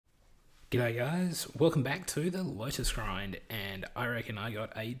G'day guys, welcome back to the LotusGrind, and I reckon I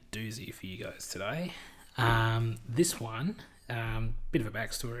got a doozy for you guys today. This one, bit of a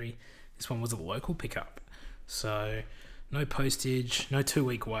backstory, this one was a local pickup, so no postage, no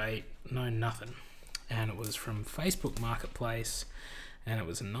 2-week wait, no nothing, and it was from Facebook Marketplace, and it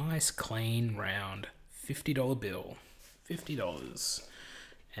was a nice clean round $50 bill, $50,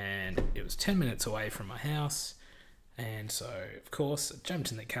 and it was 10 minutes away from my house. And so, of course, I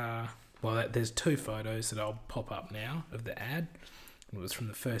jumped in the car. Well, there's two photos that I'll pop up now of the ad. It was from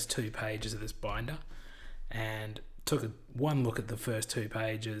the first 2 pages of this binder. And took one look at the first 2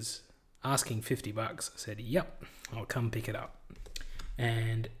 pages, asking $50. I said, yep, I'll come pick it up.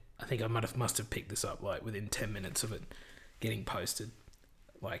 And I think I must have picked this up like within 10 minutes of it getting posted,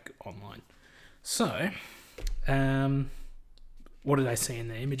 like online. So, what did I see in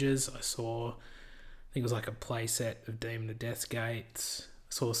the images? I saw, I think it was like a play set of Demon of Death's Gates.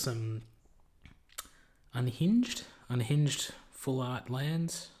 I saw some unhinged full art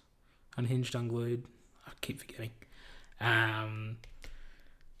lands. Unhinged, unglued. I keep forgetting.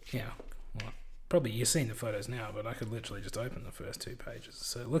 Yeah, well, probably you've seen the photos now, but I could literally just open the first 2 pages.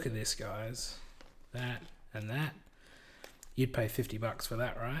 So look at this, guys. That and that. You'd pay $50 for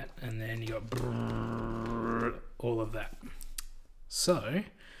that, right? And then you got all of that. So,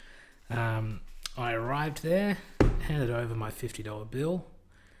 I arrived there, handed over my $50 bill,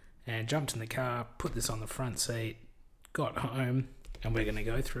 and jumped in the car, put this on the front seat, got home, and we're going to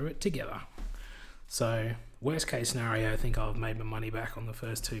go through it together. So, worst case scenario, I think I've made my money back on the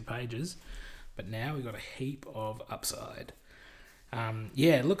first 2 pages, but now we've got a heap of upside.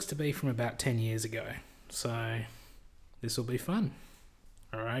 Yeah, it looks to be from about 10 years ago, so this will be fun.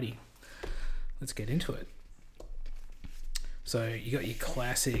 Alrighty, let's get into it. So you got your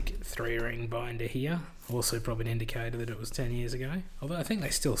classic 3-ring binder here. Also probably an indicator that it was 10 years ago. Although I think they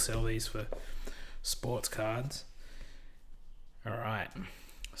still sell these for sports cards. Alright,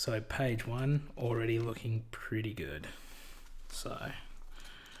 so page 1 already looking pretty good. So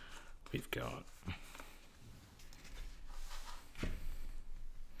we've got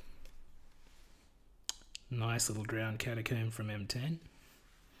nice little drowned catacomb from M10.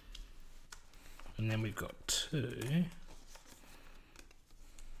 And then we've got 2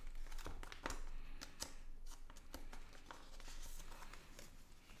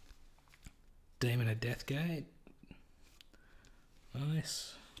 Demon of Death Gate.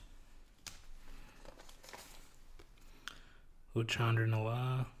 Nice. Little Chandra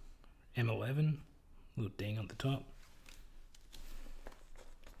Nalar. M11. Little ding on the top.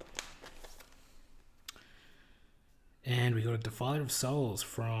 And we got a Defiler of Souls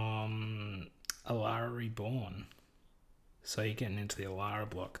from Alara Reborn. So you're getting into the Alara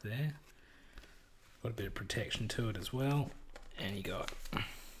block there. Got a bit of protection to it as well. And you got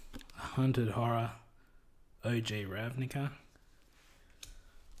Hunted Horror OG Ravnica.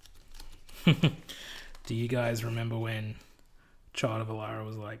 Do you guys remember when Child of Alara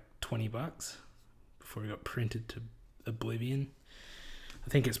was like $20 before it got printed to oblivion? I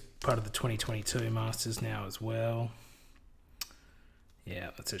think it's part of the 2022 Masters now as well. Yeah,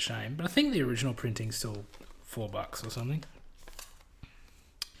 that's a shame. But I think the original printing's still $4 or something.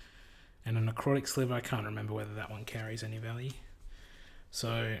 And a Necrotic Sliver, I can't remember whether that one carries any value.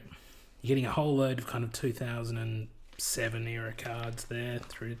 So you're getting a whole load of kind of 2007 era cards there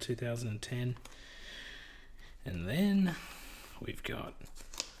through to 2010. And then we've got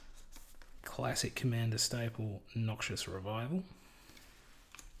classic Commander staple Noxious Revival.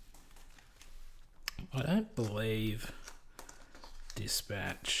 I don't believe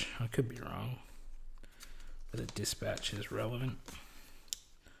Dispatch, I could be wrong, but a Dispatch is relevant.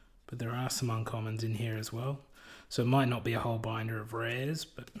 But there are some uncommons in here as well. So it might not be a whole binder of rares,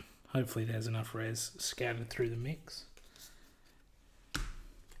 but hopefully there's enough rares scattered through the mix.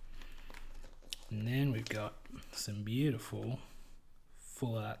 And then we've got some beautiful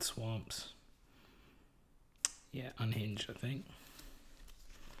full art swamps. Yeah, unhinged, I think.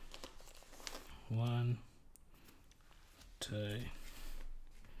 1, 2,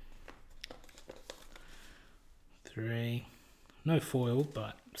 3. No foil,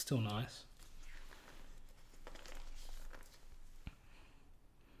 but still nice.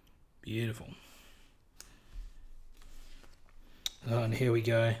 Beautiful. Oh, and here we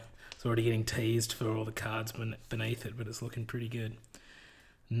go. It's already getting teased for all the cards beneath it, but it's looking pretty good.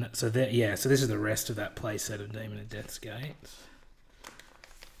 So that, yeah, so this is the rest of that playset of Demon of Death's Gates.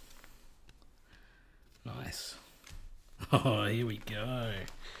 Nice. Oh, here we go.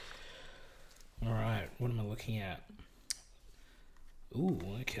 Alright, what am I looking at? Ooh,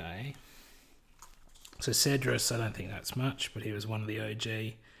 okay. So Cedrus, I don't think that's much, but he was one of the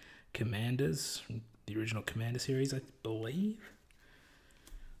OG Commanders, from the original Commander series, I believe.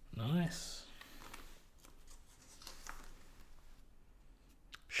 Nice.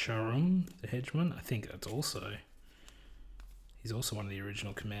 Sharum, the Hedgeman, I think that's also, he's also one of the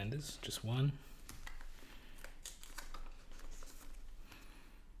original Commanders, just one.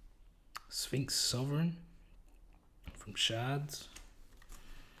 Sphinx Sovereign from Shards.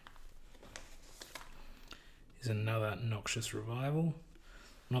 Is another Noxious Revival.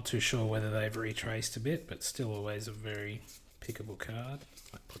 Not too sure whether they've retraced a bit, but still always a very pickable card.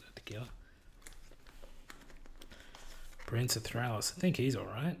 Might put that together. Prince of Thrallus, I think he's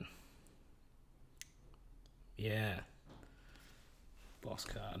alright. Yeah. Boss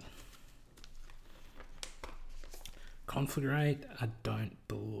card. Conflagrate, I don't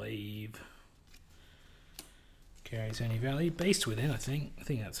believe carries any value. Beast Within, I think. I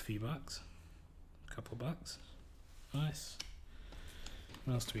think that's a few bucks. A couple of bucks. Nice.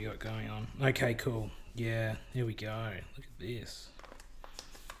 What else do we got going on? Okay, cool. Yeah, here we go. Look at this.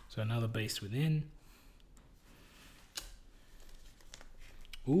 So another Beast Within.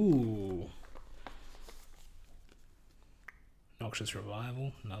 Ooh. Noxious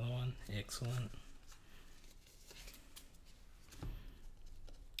Revival, another one. Excellent.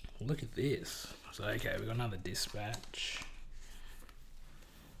 Look at this. So, okay, we've got another Dispatch.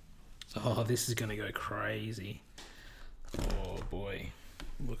 Oh, this is going to go crazy. Oh, boy.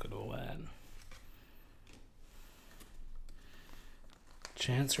 Look at all that.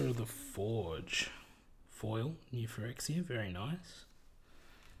 Chancellor of the Forge. Foil, new Phyrexia, very nice.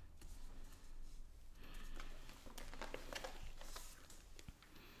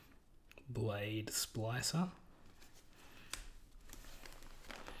 Blade Splicer.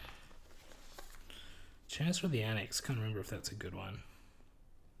 Chancellor of the Annex, can't remember if that's a good one.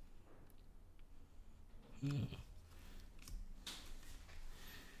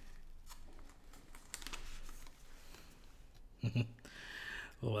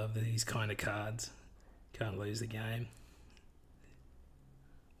 Love these kind of cards. Can't lose the game.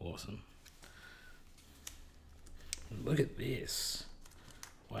 Awesome. Look at this.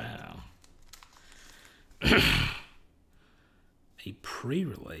 Wow. A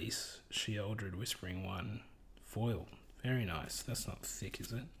pre-release Sheoldred Whispering one foil. Very nice. That's not thick,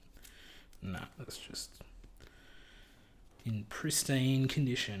 is it? No, that's just in pristine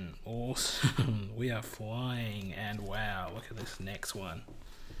condition. Awesome. We are flying, and wow, look at this next one.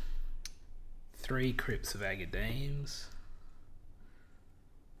 3 Crypts of Agademes.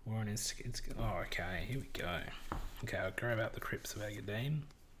 Oh, okay, here we go. Okay, I'll grab out the Crypts of Agademe.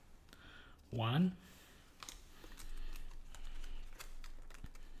 1.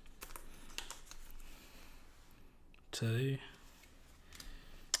 2.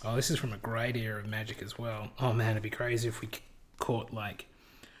 Oh, this is from a great era of Magic as well. Oh man, it'd be crazy if we caught like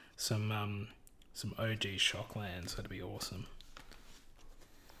some OG Shocklands. That'd be awesome.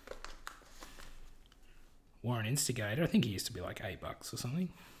 Warren Instigator. I think he used to be like $8 or something.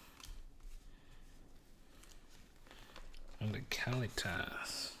 And the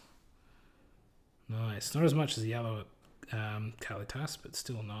Kalitas. Nice. Not as much as the other Kalitas, but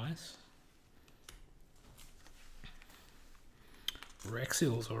still nice.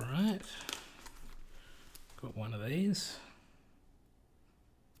 Rexil's alright. Got one of these.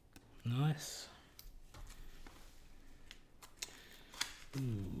 Nice.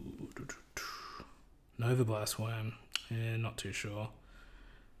 Ooh. Nova Blast Worm. Yeah, not too sure.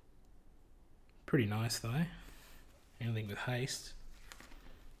 Pretty nice though. Anything with haste.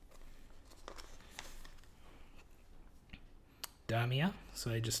 Damia,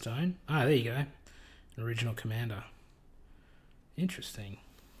 Sage of Stone. Ah, there you go. Original Commander. Interesting.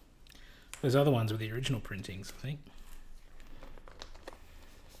 Those other ones were the original printings, I think.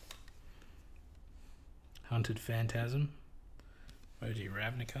 Hunted Phantasm. OG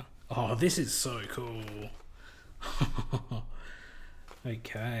Ravnica. Oh, this is so cool.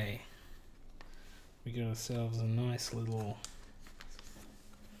 Okay. We got ourselves a nice little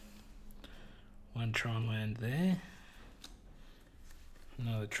one Tron land there.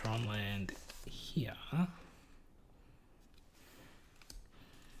 Another Tron land here.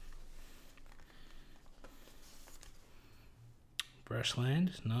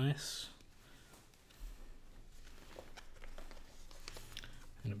 Brushland, nice.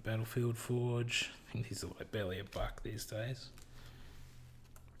 And a Battlefield Forge. I think these are like barely $1 these days.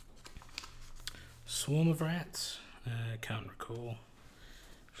 Swarm of Rats. Can't recall.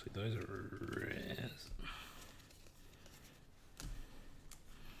 Actually, those are rares.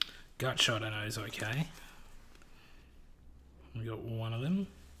 Gutshot I know is okay. We got one of them.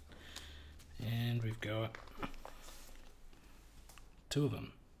 And we've got 2 of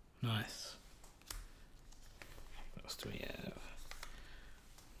them. Nice. What else do we have?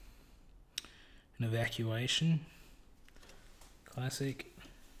 An evacuation. Classic.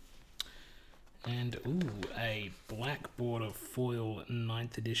 And, ooh, a black border foil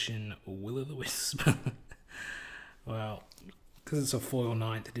 9th edition Will-o'-the-Wisp. Well, because it's a foil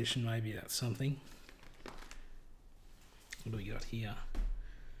 9th edition, maybe that's something. What do we got here?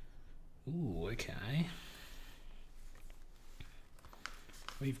 Ooh, okay.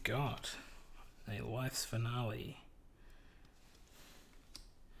 We've got a Life's Finale.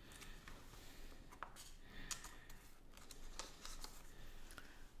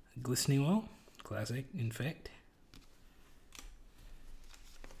 A Glistening Well. Classic, Infect.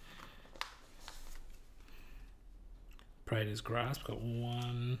 Praetor's Grasp, got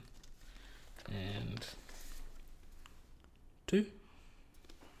 1 and 2.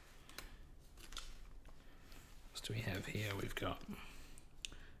 What do we have here? We've got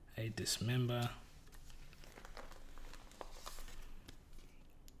a Dismember,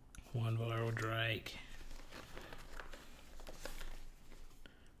 1 Viral Drake,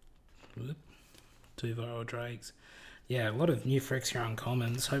 2 Viral Drakes. Yeah, a lot of new Phyrexia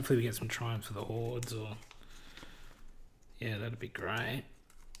uncommons. Hopefully we get some Triumph for the Hordes, or yeah, that'd be great.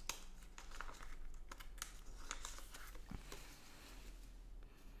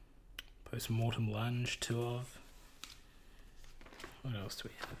 Post-Mortem Lunge, 2 of. What else do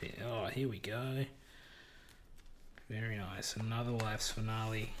we have here? Oh, here we go. Very nice. Another Life's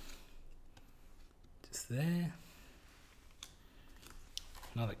Finale. Just there.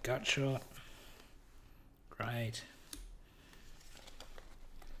 Another Gut Shot. Great.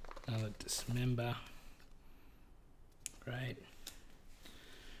 Another Dismember. Great.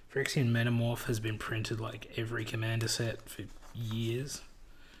 Phyrexian Metamorph has been printed like every commander set for years.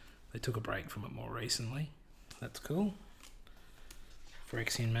 They took a break from it more recently. That's cool.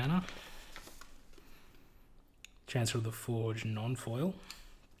 Phyrexian Mana. Chancellor of the Forge non-foil.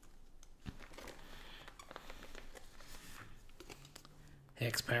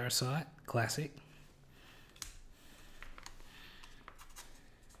 Hex Parasite, classic.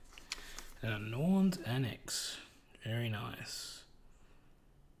 And a Norn's Annex, very nice.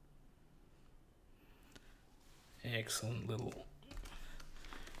 Excellent little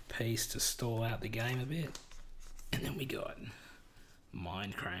piece to stall out the game a bit. And then we got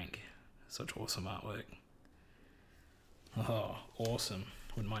Mind Crank, such awesome artwork. Oh, awesome.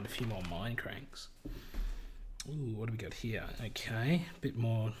 Wouldn't mind a few more Mind Cranks. Ooh, what do we got here? Okay, a bit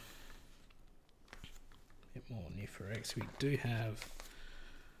more new for X. We do have,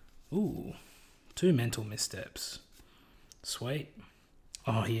 ooh, 2 Mental Missteps. Sweet.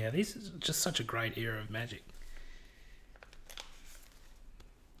 Oh yeah, this is just such a great era of Magic.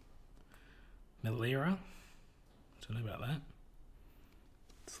 Melira. Don't know about that.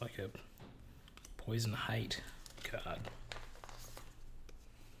 It's like a Poison Hate card.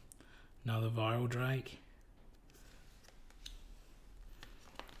 Another Viral Drake.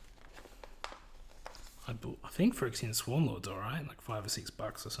 I think Phyrexian Swarmlord's alright, like $5 or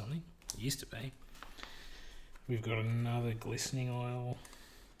 $6 or something. It used to be. We've got another Glistening Oil.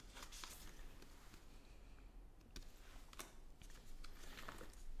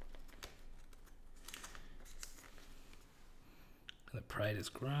 And the Praetor's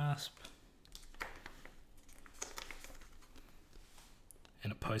Grasp.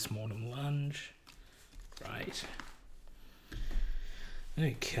 And a Post-Mortem Lunge. Right.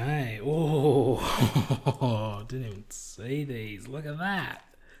 Okay. Oh, didn't even see these. Look at that.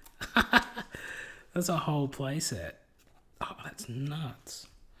 That's a whole playset. Oh, that's nuts.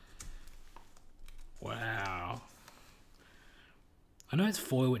 Wow. I know it's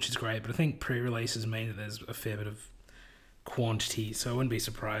foil, which is great, but I think pre-releases mean that there's a fair bit of quantity, so I wouldn't be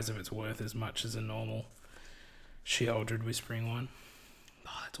surprised if it's worth as much as a normal Sheoldred Whispering one.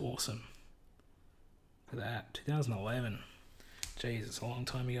 Oh, that's awesome. Look at that. 2011. Jeez, it's a long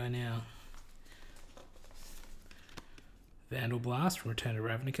time ago now. Vandal Blast from Return to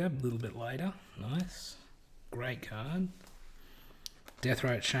Ravnica, a little bit later. Nice. Great card.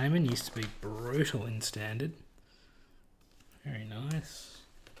 Deathright Shaman used to be brutal in Standard. Very nice.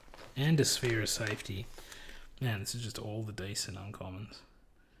 And a Sphere of Safety. Man, this is just all the decent uncommons.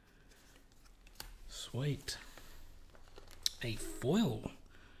 Sweet. A foil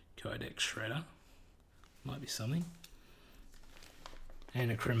Codex Shredder. Might be something. And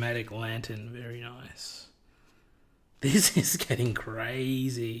a Chromatic Lantern, very nice. This is getting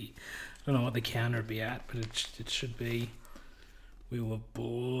crazy. I don't know what the counter would be at, but it should be. We will have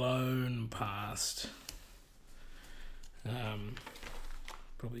blown past.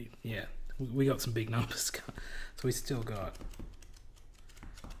 Probably, yeah. We got some big numbers. So we still got,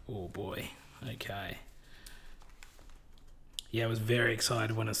 Oh boy. Okay. Yeah, I was very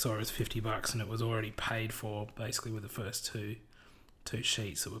excited when I saw it was $50 and it was already paid for basically with the first two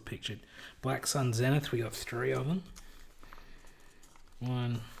sheets that were pictured. Black Sun Zenith, we got 3 of them.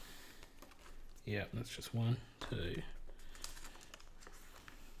 1. Yeah, that's just 1, 2,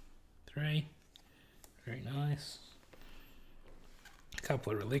 3. Very nice. A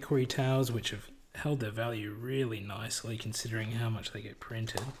couple of Reliquary Towers which have held their value really nicely considering how much they get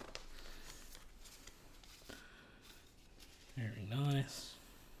printed. Very nice.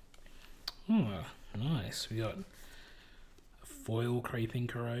 Oh, nice. We got a foil Creeping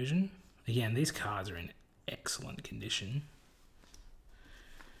Corrosion. Again, these cards are in excellent condition.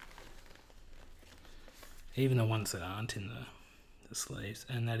 Even the ones that aren't in the sleeves.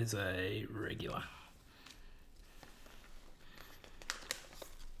 And that is a regular.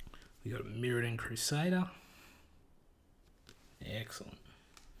 We got a Mirrodin Crusader. Excellent.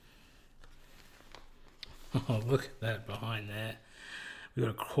 Oh, look at that behind there. We got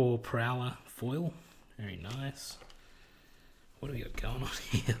a Core Prowler foil. Very nice. What do we got going on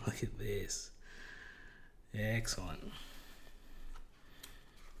here? Look at this. Excellent.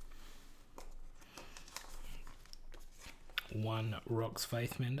 One Rock's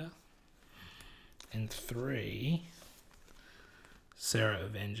Faithmender. And 3 Serra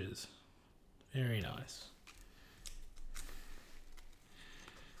Avengers. Very nice.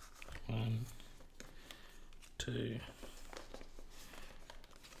 1, 2,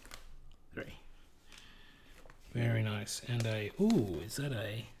 3. Very nice. And a, ooh, is that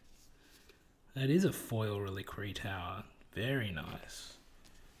a, that is a foil Reliquary Tower. Very nice.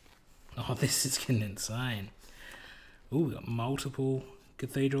 Oh, this is getting insane. Ooh, we got multiple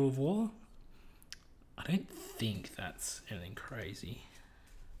Cathedral of War. I don't think that's anything crazy.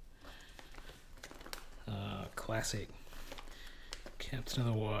 Classic. Captain of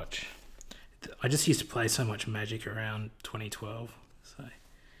the Watch. I just used to play so much Magic around 2012, so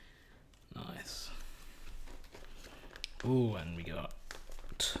nice. Ooh, and we got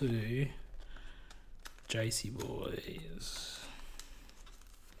 2 JC Boys.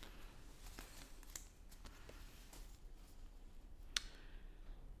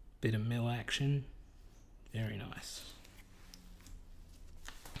 Bit of mill action. Very nice.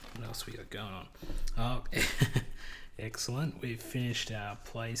 What else we got going on? Oh, excellent. We've finished our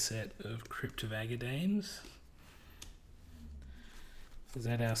playset of Cryptovagadames. Is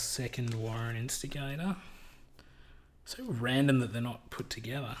that our second Warren Instigator? So random that they're not put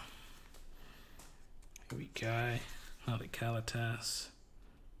together. Here we go. Another Kalitas.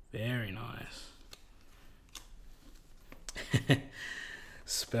 Very nice.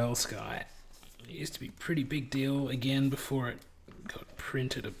 Spell Sky. It used to be a pretty big deal again before it got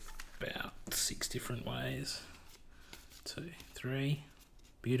printed about 6 different ways. 2, 3.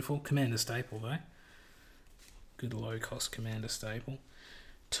 Beautiful. Commander staple though. Good low cost Commander staple.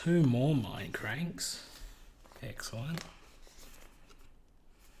 2 more Mind Cranks. Excellent.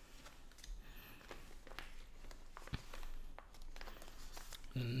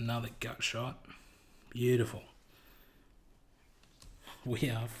 Another Gut Shot. Beautiful.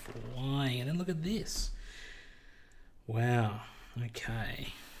 We are flying. And then look at this. Wow. Okay.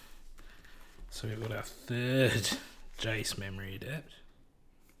 So we've got our 3rd Jace Memory Adept.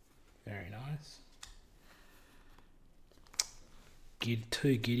 Very nice. 2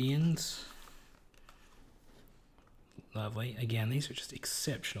 Gideons. Lovely. Again, these are just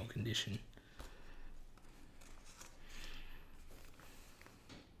exceptional condition.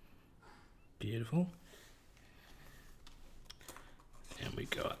 Beautiful. And we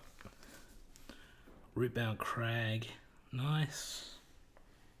got Rootbound Crag. Nice.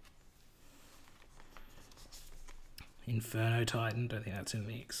 Inferno Titan. Don't think that's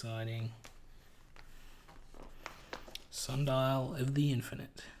anything exciting. Sundial of the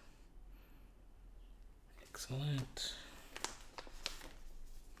Infinite. Excellent.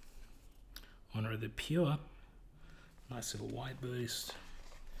 Honor of the Pure. Nice little white boost.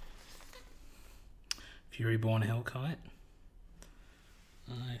 Furyborn Hellkite.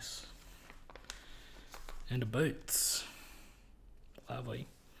 Nice. And a Boots. Lovely.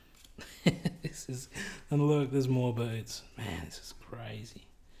 This is, and look, there's more Boots. Man, this is crazy.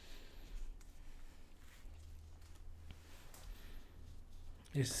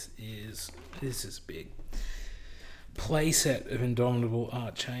 This is big. Playset of Indomitable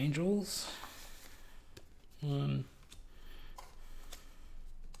Archangels. 1,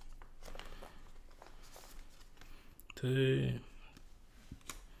 2,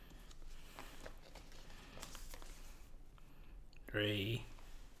 3,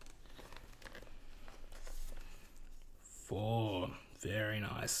 4. Very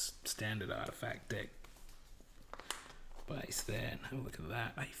nice. nice standard artifact deck base there. Have a look at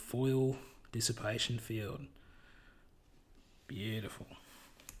that. A foil dissipation field. Beautiful.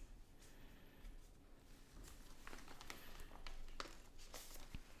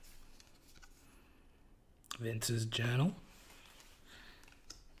 Vince's Journal.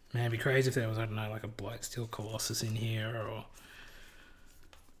 Man, it'd be crazy if there was, I don't know, like a Blightsteel Colossus in here, or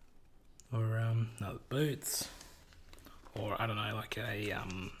no, boots, or I don't know, like a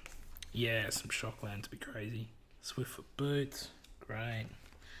yeah, some Shocklands would be crazy. Swiftfoot boots, great.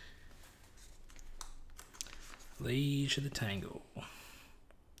 Liege of the Tangle,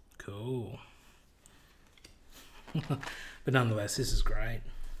 cool. But nonetheless, this is great.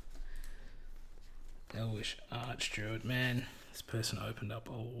 Elvish Archdruid, man, this person opened up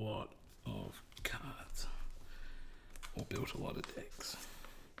a lot of cards, or built a lot of decks.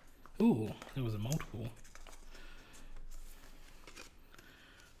 Ooh, there was a multiple.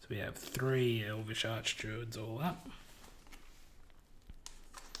 So we have 3 Elvish Archdruids all up.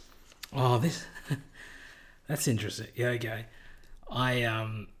 Oh, this that's interesting. Yeah, okay.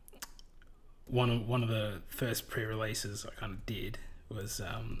 I one of the first pre-releases I kind of did was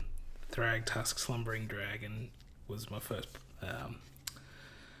Thragtusk Slumbering Dragon was my first.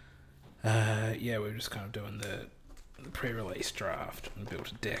 Yeah, we were just kind of doing the pre-release draft and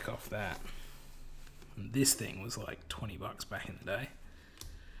built a deck off that. And this thing was like $20 back in the day.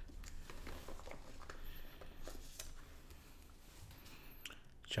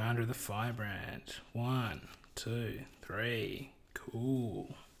 Chandra the Firebrand. 1, 2, 3. Cool.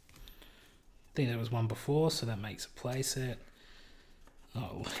 I think there was one before, so that makes a playset.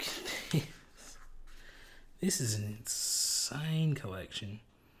 Oh, look at this. This is an insane collection.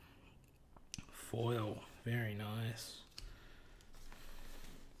 Foil. Very nice.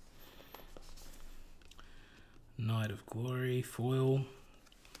 Knight of Glory. Foil.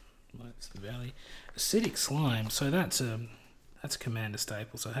 Lights the Valley. Acidic Slime. So that's a Commander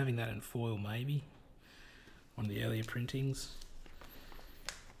staple. So having that in foil, maybe. One of the earlier printings.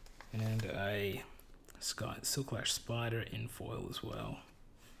 And a Silklash Spider in foil as well.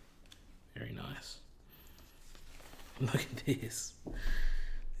 Very nice. Look at this.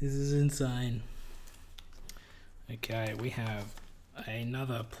 This is insane. Okay, we have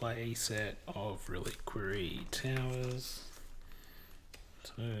another play set of Reliquary Towers.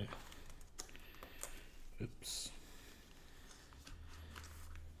 2. Oops.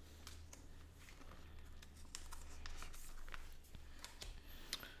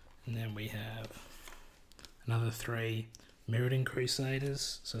 And then we have another 3 Mirrodin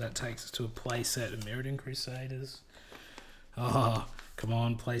Crusaders. So that takes us to a play set of Mirrodin Crusaders. Oh, come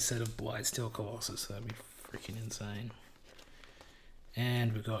on, play set of Blightsteel Colossus. That'd be freaking insane.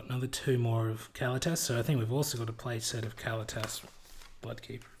 And we've got another 2 more of Kalitas. So I think we've also got a play set of Kalitas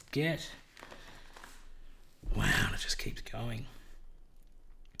Bloodkeeper Get. Wow, and it just keeps going.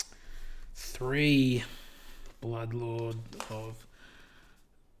 3 Bloodlord of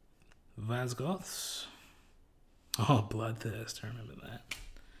Vazgoths. Oh, Bloodthirst, I remember that.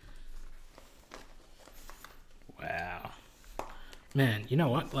 Wow. Man, you know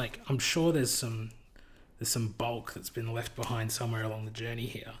what? Like, I'm sure there's some bulk that's been left behind somewhere along the journey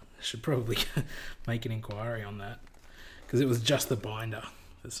here. I should probably make an inquiry on that, because it was just the binder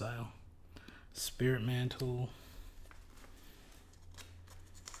for sale. Spirit Mantle.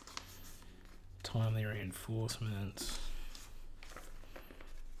 Timely Reinforcements.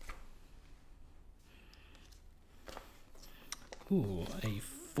 Ooh, a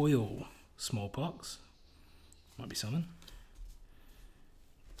foil Smallpox. Might be something.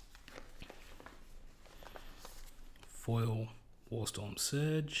 Foil Warstorm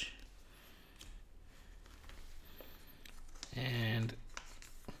Surge. And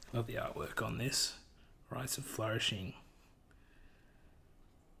love the artwork on this. Rites of Flourishing.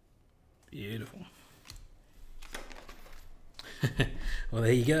 Beautiful. Well,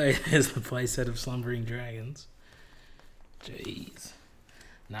 there you go. There's the playset of Slumbering Dragons. Jeez.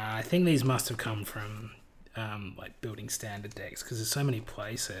 Nah, I think these must have come from like building standard decks, because there's so many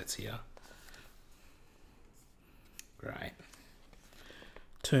play sets here. Great.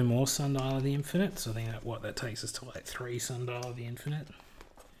 2 more Sundial of the Infinite. So I think that takes us to like 3 Sundial of the Infinite.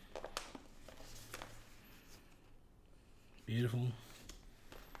 Beautiful.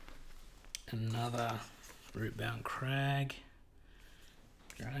 Another Rootbound Crag.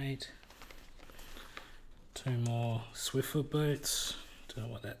 Great. 2 more Swiftfoot Boots. Don't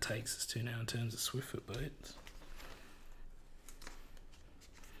know what that takes us to now in terms of Swiftfoot Boots.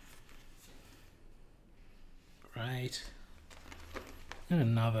 Great. And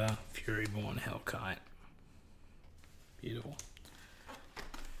another Furyborn Hellkite. Beautiful.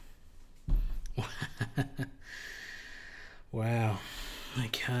 Wow.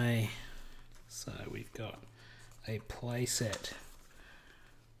 Okay. So we've got a playset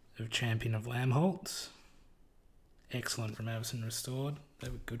of Champion of Lamholtz. Excellent from Avison Restored. They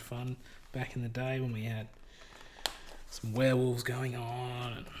were good fun back in the day when we had some werewolves going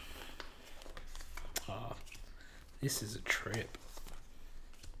on. And, oh, this is a trip.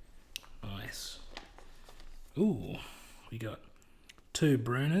 Nice. Ooh, we got 2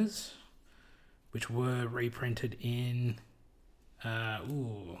 Bruners, which were reprinted in, can't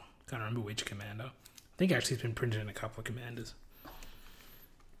remember which commander. I think actually it's been printed in a couple of commanders.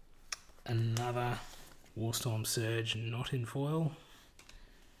 Another Warstorm Surge, not in foil.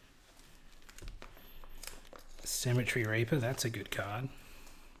 Cemetery Reaper, that's a good card,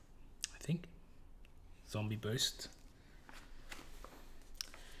 I think. Zombie Boost.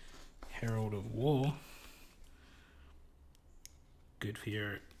 Herald of War. Good for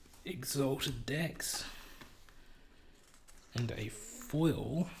your exalted decks. And a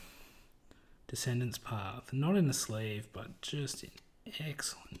foil Descendant's Path. Not in the sleeve, but just in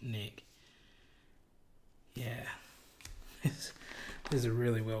excellent nick. Yeah. This is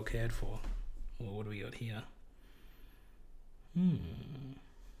really well cared for. Well, what do we got here?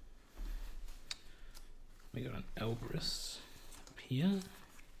 We got an Elbrus up here.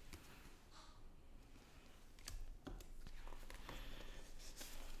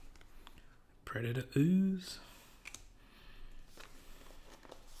 Predator Ooze.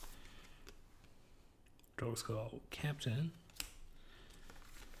 Drogskull Captain.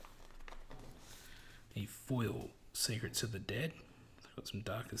 A foil Secrets of the Dead. Got some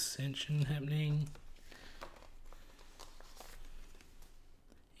Dark Ascension happening.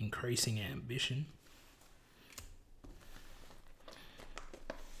 Increasing Ambition.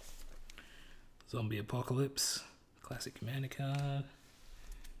 Zombie Apocalypse. Classic Commander card.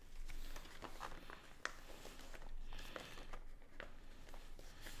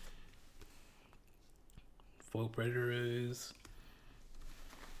 Foil Predator Ooze.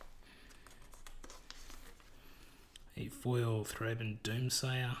 A foil Thraben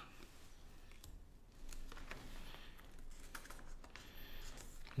Doomsayer.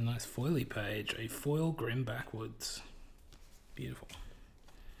 Nice foily page. A foil Grim Backwoods. Beautiful.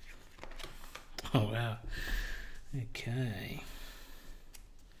 Oh wow. Okay.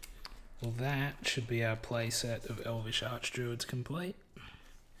 Well, that should be our playset of Elvish Archdruids complete.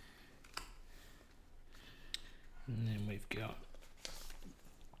 And then we've got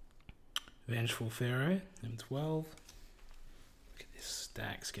Vengeful Pharaoh, M12. Look at this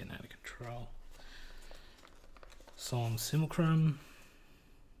stack's getting out of control. Solemn Simulacrum.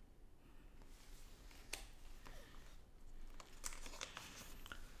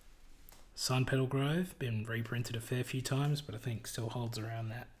 Sunpetal Grove, been reprinted a fair few times, but I think still holds around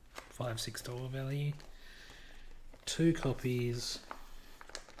that $5-6 value. 2 copies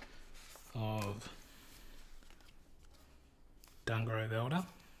of Dungrove Elder.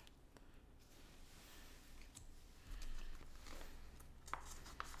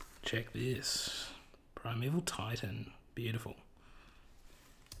 Check this. Primeval Titan. Beautiful.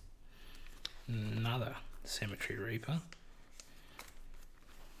 Another Cemetery Reaper.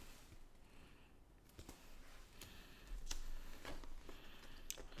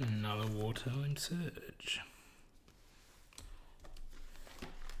 Another Wartime Surge.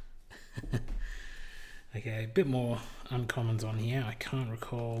 Okay, a bit more uncommons on here. I can't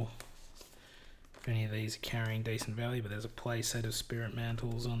recall if any of these are carrying decent value, but there's a play set of Spirit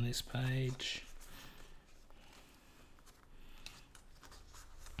Mantles on this page.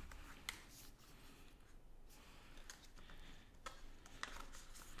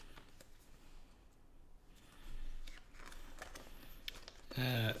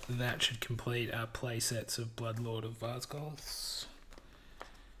 That should complete our play sets of Bloodlord of Varsgoths.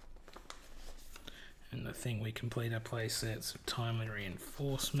 And I think we complete our play sets of Timely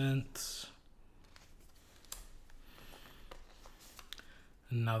Reinforcements.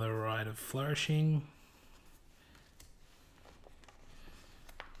 Another Rite of Flourishing.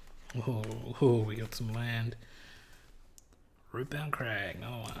 Oh, we got some land. Rootbound Crag,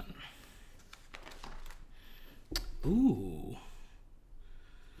 another one. Ooh.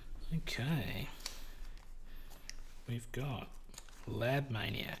 Okay. We've got Lab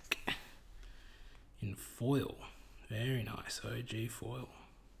Maniac in foil. Very nice, OG foil.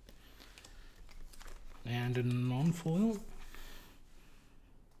 And a non-foil.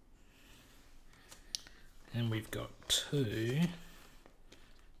 And we've got 2,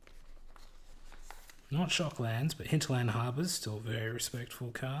 not Shocklands, but Hinterland Harbours, still a very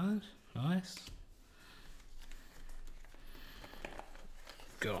respectful card. Nice.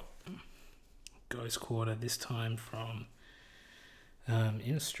 Got Ghost Quarter, this time from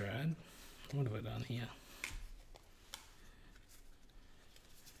Innistrad. What have I done here?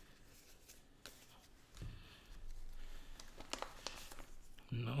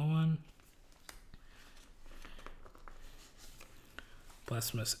 Another one.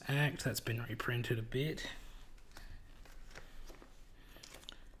 Blasphemous Act, that's been reprinted a bit.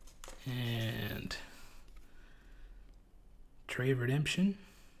 And Tree of Redemption.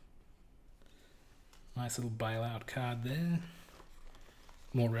 Nice little bailout card there.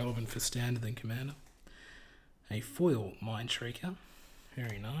 More relevant for standard than commander. A foil Mind Shrieker.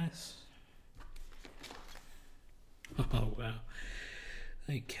 Very nice. Oh wow.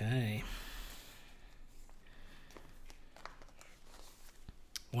 Okay.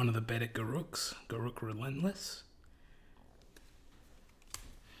 One of the better Garrooks. Garrook Relentless.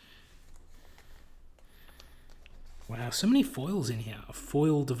 Wow, so many foils in here. A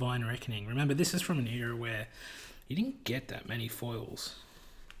foil Divine Reckoning. Remember, this is from an era where you didn't get that many foils.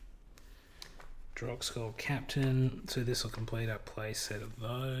 Drogskull Captain. So this will complete our play set of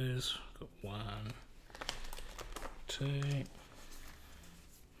those. Got 1, 2.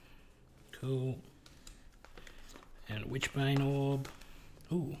 Cool. And Witchbane Orb.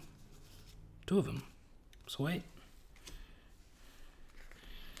 Ooh. 2 of them. Sweet.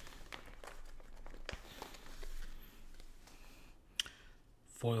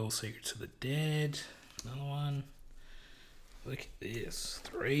 Foil Secrets of the Dead. Another one. Look at this.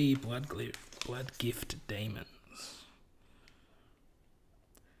 3 Blood Gift Demons.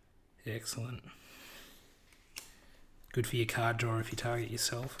 Excellent. Good for your card draw if you target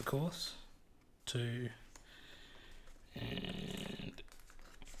yourself, of course. 2 and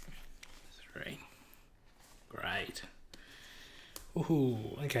 3. Great.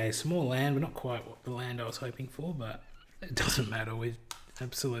 Ooh, okay, some more land, but not quite what the land I was hoping for, but it doesn't matter. We've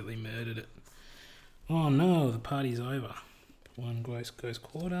absolutely murdered it. Oh no, the party's over. 1 Ghost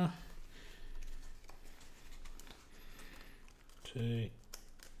Quarter. 2,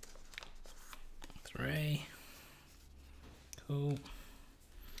 3. Cool.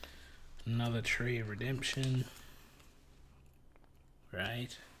 Another Tree of Redemption.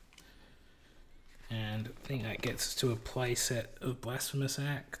 Right. And I think that gets us to a play set of Blasphemous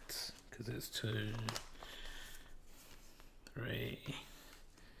Acts, because there's 2, 3,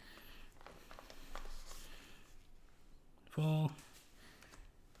 4.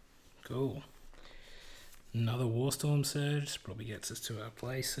 Cool. Another Warstorm Surge probably gets us to our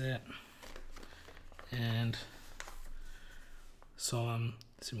play set. And Solemn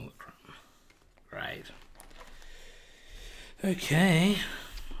Simulacrum. Great. Okay.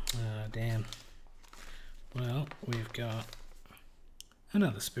 Damn. Well, we've got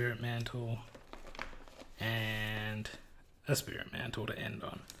another Spirit Mantle and a Spirit Mantle to end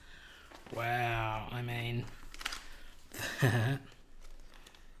on. Wow, I mean,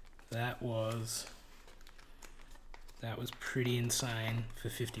 that was pretty insane for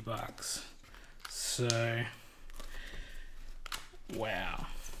 50 bucks. So, wow.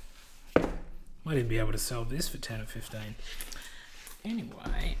 Might even be able to sell this for 10 or 15.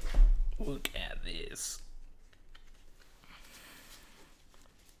 Anyway, look at this.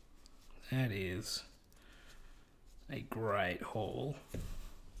 That is a great haul.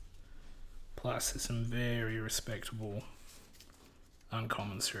 Plus there's some very respectable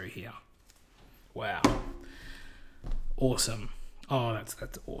uncommons through here. Wow. Awesome. Oh, that's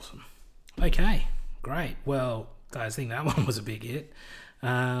awesome. Okay, great. Well, guys, I think that one was a big hit.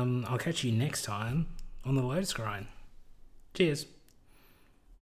 I'll catch you next time on the LotusGrind. Cheers.